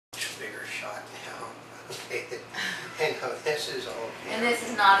shot now. Okay, I know this is all. And this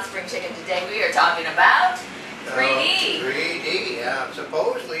is not a spring chicken today. We are talking about 3D. 3D, yeah.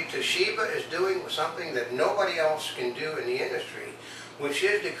 Supposedly Toshiba is doing something that nobody else can do in the industry, which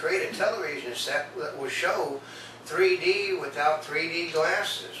is to create a television set that will show 3D without 3D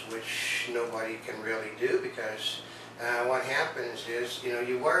glasses, which nobody can really do because what happens is,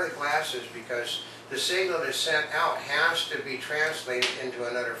 you wear the glasses because the signal that's sent out has to be translated into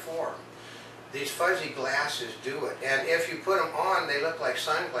another form. These fuzzy glasses do it, and if you put them on, they look like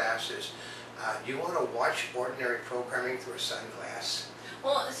sunglasses. Do you want to watch ordinary programming through a sunglass?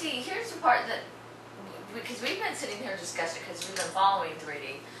 Well, see, here's the part that, because we've been sitting here discussing, because we've been following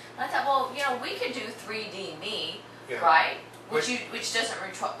 3D, and I thought, well, we could do 3D me, Yeah. right? Which doesn't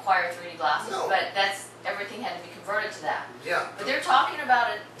require 3D glasses, No. but everything had to be converted to that. Yeah. But they're talking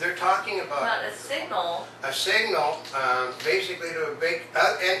about it. They're talking about a signal. A signal, basically to a big,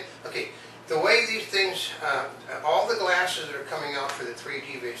 and okay, the way these things, all the glasses that are coming out for the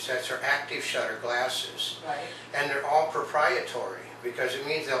 3D sets are active shutter glasses. Right. And they're all proprietary because it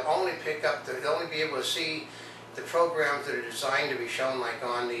means they'll only pick up, they'll only be able to see the programs that are designed to be shown, like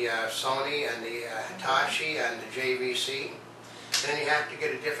on the Sony and the Hitachi and the JVC. And then you have to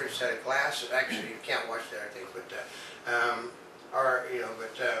get a different set of glasses. Actually, you can't watch that, I think, but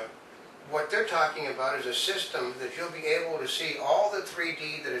what they're talking about is a system that you'll be able to see all the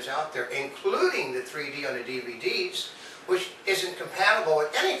 3D that is out there, including the 3D on the DVDs, which isn't compatible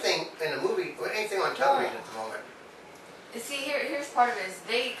with anything in the movie, with anything on television at the moment. See, here's part of it is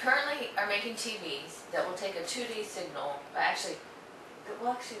they currently are making TVs that will take a 2D signal,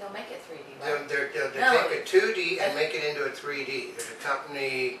 they'll make it 3D, right? They'll take a 2D and make it into a 3D. There's a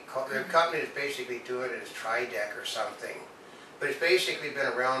company, their company that's basically doing it is Tridec or something. But it's basically been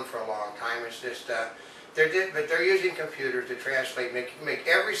around for a long time. It's just, but they're using computers to translate, make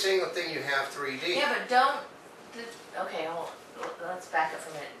every single thing you have 3D. Yeah, but don't, okay, let's back up for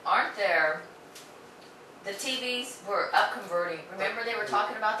a minute. Aren't there, the TVs were up converting, remember they were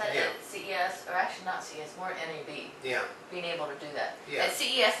talking about that at CES, or actually not CES, more NAB, being able to do that. Yeah. At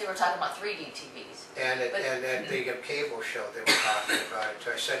CES they were talking about 3D TVs. And at the cable show they were talking about it.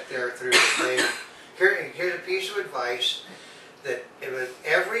 So I sat there through the thing. Here's a piece of advice, that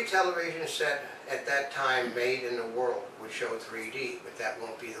every television set at that time made in the world would show 3D, but that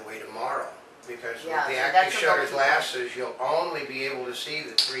won't be the way tomorrow. Because with the active shutter glasses, you'll only be able to see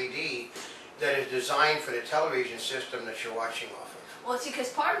the 3D that is designed for the television system that you're watching off of. Well, see,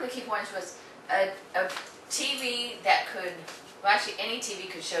 because part of the key points was a TV that could, well actually any TV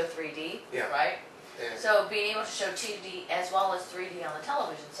could show 3D, right? Yeah. So being able to show 2D as well as 3D on the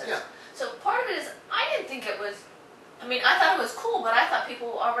television set. Yeah. So part of it is, I didn't think it was, I mean, I thought it was cool, but I thought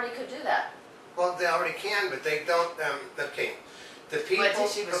people already could do that. Well, they already can, but they don't, okay. The people,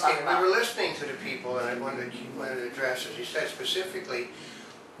 we were listening to the people, and one of the addresses, he said specifically,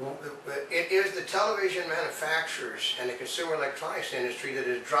 it is the television manufacturers and the consumer electronics industry that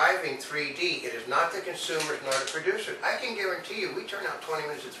is driving 3D. It is not the consumers, nor the producers. I can guarantee you, we turn out 20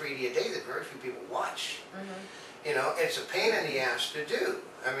 minutes of 3D a day that very few people watch. It's a pain in the ass to do.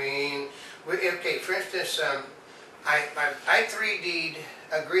 I mean, okay, for instance, I 3D'd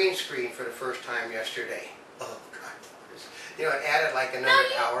a green screen for the first time yesterday. Oh God! It added like another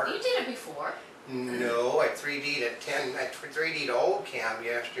hour. You did it before. No, I 3D'd I 3D'd old cam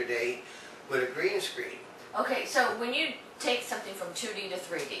yesterday with a green screen. Okay, so when you take something from 2D to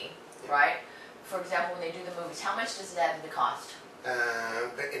 3D, right? For example, when they do the movies, how much does it add to the cost?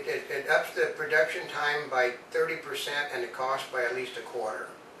 It ups the production time by 30% and the cost by at least a quarter.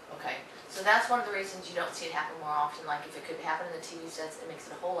 Okay. So that's one of the reasons you don't see it happen more often. Like if it could happen in the TV sets, it makes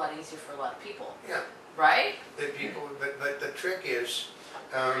it a whole lot easier for a lot of people. Yeah. Right? The people, but the trick is,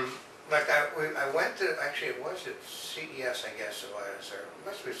 like I went to, actually it was at CES, I guess it was, or it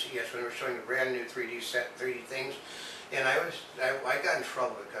must have been CES when they were showing the brand new 3D set, 3D things, and I got in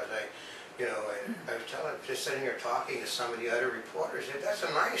trouble because I was just sitting here talking to some of the other reporters. That's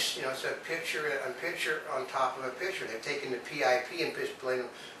a nice, it's a picture on top of a picture. They've taken the PIP and displayed them.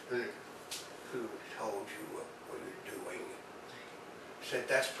 Who told you what you're doing? Said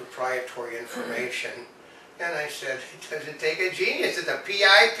that's proprietary information. And I said, it doesn't take a genius. It's a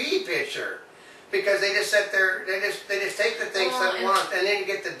PIP picture. Because they just sit there, they just take the things that want, and then you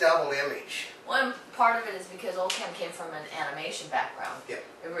get the double image. Well, part of it is because Oldcam came from an animation background. Yep.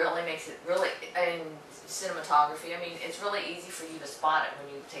 It really makes it in cinematography. I mean, it's really easy for you to spot it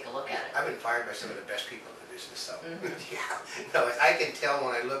when you take a look at it. I've been fired by some of the best people in the business, so yeah. No, I can tell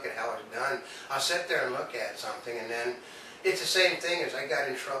when I look at how it's done. I'll sit there and look at something, and then It's the same thing as I got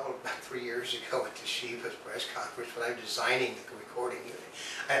in trouble about 3 years ago at Toshiba's press conference when I'm designing the recording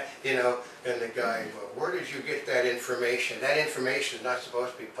unit. You know, and the guy, well, where did you get that information? That information is not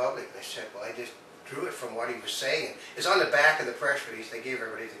supposed to be public. And I said, well, I just drew it from what he was saying. It's on the back of the press release they gave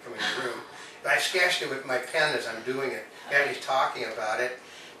everybody to come in the room. But I sketched it with my pen as I'm doing it, and he's talking about it,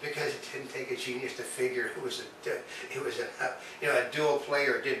 because it didn't take a genius to figure it was a dual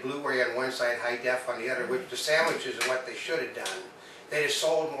player. It did Blu-ray on one side, high def on the other, which the sandwiches are what they should have done. They just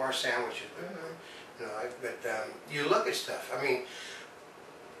sold more sandwiches. You know, but you look at stuff. I mean,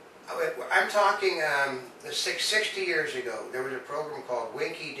 I'm talking 60 years ago, there was a program called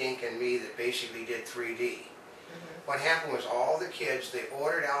Winky, Dink, and Me that basically did 3D. What happened was all the kids, they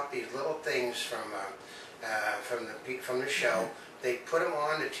ordered out these little things from the show. They put them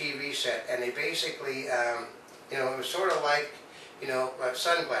on the TV set, and they basically, you know, it was sort of like, you know,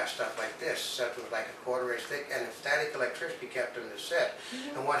 sunglass stuff like this, except it was like a 1/4 inch thick, and the static electricity kept them in the set.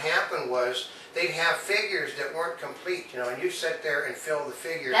 And what happened was, they'd have figures that weren't complete, you know, and you sit there and fill the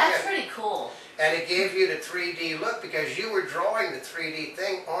figure That's in. pretty cool. And it gave you the 3D look, because you were drawing the 3D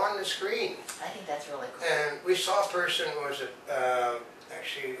thing on the screen. I think that's really cool. And we saw a person, was it,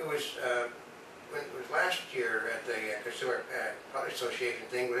 actually, it was, when it was last year at the Consumer Product Association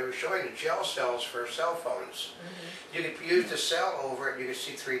thing, where they were showing the gel cells for cell phones. You could use the cell over it, you could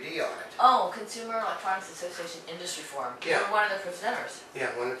see 3D on it. Oh, Consumer Electronics Association Industry Forum. Yeah. You were one of the presenters.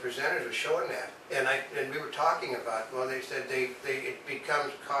 Yeah, one of the presenters was showing that. And we were talking about, well, they said it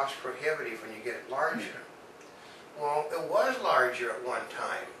becomes cost prohibitive when you get it larger. Well, it was larger at one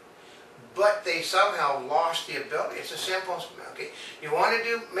time, but they somehow lost the ability. It's a simple, okay, you want to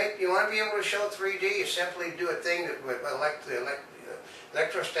be able to show 3D, you simply do a thing that with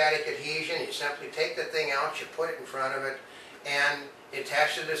electrostatic adhesion. You simply take the thing out, you put it in front of it, and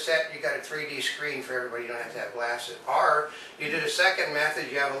attached to the set, you got a 3D screen for everybody. You don't have to have glasses. Or you do the second method.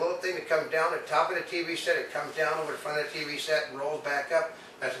 You have a little thing that comes down the top of the TV set. It comes down over the front of the TV set and rolls back up.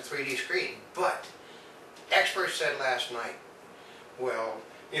 That's a 3D screen. But experts said last night, well,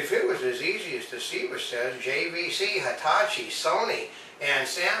 if it was as easy as Toshiba says, JVC, Hitachi, Sony, and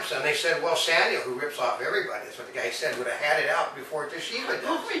Samsung, they said, well, Sanyo, who rips off everybody, that's what the guy said, would have had it out before Toshiba does.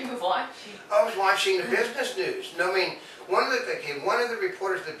 What were you watching? I was watching the business news. No, I mean, one of the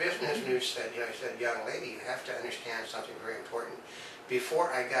reporters of the business news said, you know, he said, young lady, you have to understand something very important. Before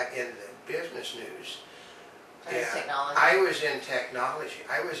I got into the business news, Technology. I was in technology.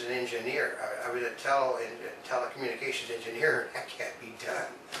 I was an engineer. I was a telecommunications engineer, and that can't be done.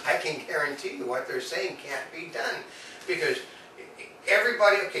 I can guarantee you what they're saying can't be done, because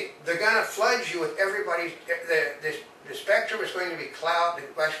everybody, okay, they're going to flood you with everybody's, the spectrum is going to be clouded,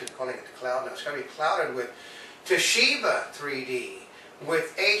 actually calling it the cloud now, it's going to be clouded with Toshiba 3D,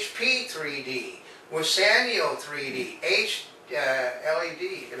 with HP 3D, with Sanyo 3D,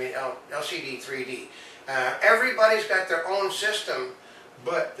 LCD 3D. Everybody's got their own system,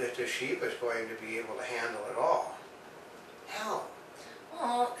 but the Toshiba is going to be able to handle it all. How?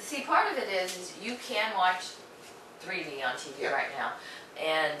 Well, see, part of it is you can watch 3D on TV right now,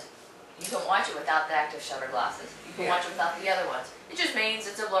 and you can watch it without the active shutter glasses. You can watch it without the other ones. It just means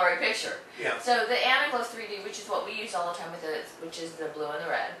it's a blurry picture. Yeah. So the Anaglow 3D, which is what we use all the time with it, which is the blue and the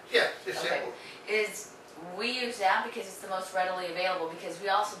red. Yeah, it's simple. We use that because it's the most readily available, because we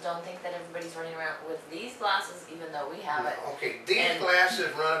also don't think that everybody's running around with these glasses, even though we have it. Okay, these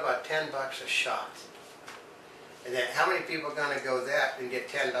glasses run about $10 a shot. And then how many people are going to go that and get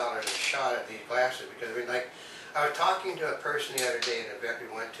 $10 a shot at these glasses? Because I mean, like, I was talking to a person the other day at an event we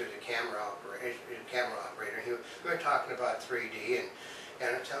went to, the camera operator. We were talking about 3D,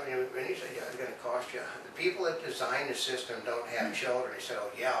 and I'm telling you, and he said, yeah, it's going to cost you. The people that design the system don't have children. He said,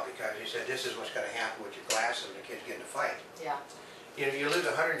 oh yeah, because he said, this is what's going to happen with your glasses when the kids get in a fight. Yeah. You know, you lose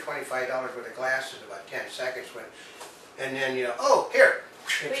 $125 worth of glasses in about 10 seconds, and then, you know, oh, here,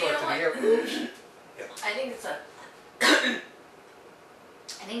 and throw it to the air. Yeah. I think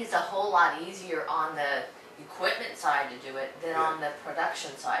it's a whole lot easier on the equipment side to do it than on the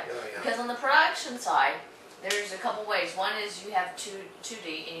production side. Oh, yeah. Because on the production side, there's a couple ways. One is you have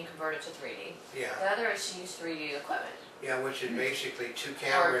 2D and you convert it to 3D. Yeah. The other is to use 3D equipment. Yeah, which is basically two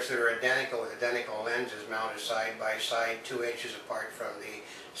cameras that are identical with identical lenses mounted side by side, 2 inches apart from the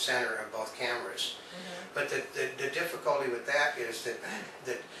center of both cameras. But the difficulty with that is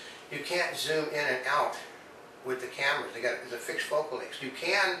that you can't zoom in and out with the cameras. It's a fixed focal length. You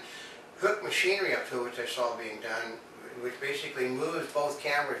can hook machinery up to it, which I saw being done, which basically moves both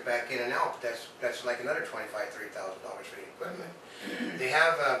cameras back in and out. That's like another $25,000, $30,000 for the equipment. They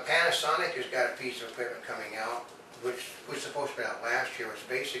have Panasonic has got a piece of equipment coming out which was supposed to be out last year, was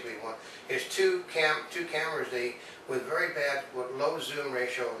basically one. It's two cameras with very bad, with low zoom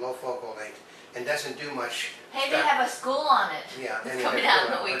ratio, low focal length, and doesn't do much. Hey, they have a school on it. Yeah, It's coming out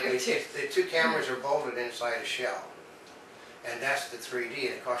in a week or the, two. The two cameras are bolted inside a shell, and that's the 3D.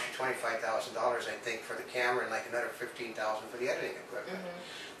 And it costs you $25,000, I think, for the camera, and like another $15,000 for the editing equipment.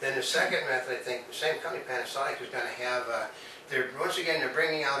 Then the second method, I think, the same company, Panasonic, is going to have. Once again, they're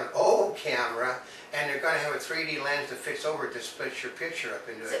bringing out an old camera, and they're going to have a 3D lens that fits over it to split your picture up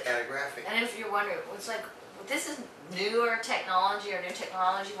into a catographic. And if you're wondering, it's like, this is newer technology or new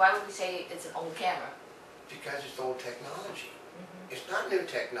technology, why would we say it's an old camera? Because it's old technology. It's not new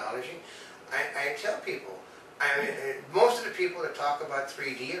technology. I tell people, I mean, most of the people that talk about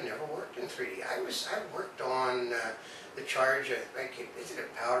 3D have never worked in 3D. I worked on the charge at, is it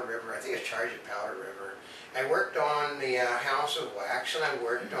at Powder River? I think it's charged at Powder River. I worked on the House of Wax, and I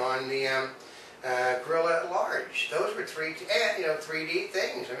worked on the Gorilla at Large. Those were 3D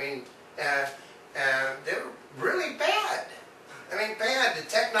things. I mean, they were really bad. I mean, bad. The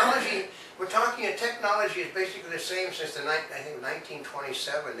technology, we're talking, technology is basically the same since I think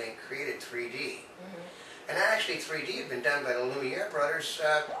 1927 they created 3D. And actually 3D had been done by the Lumiere brothers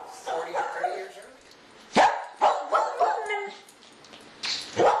 40 or 30 years earlier.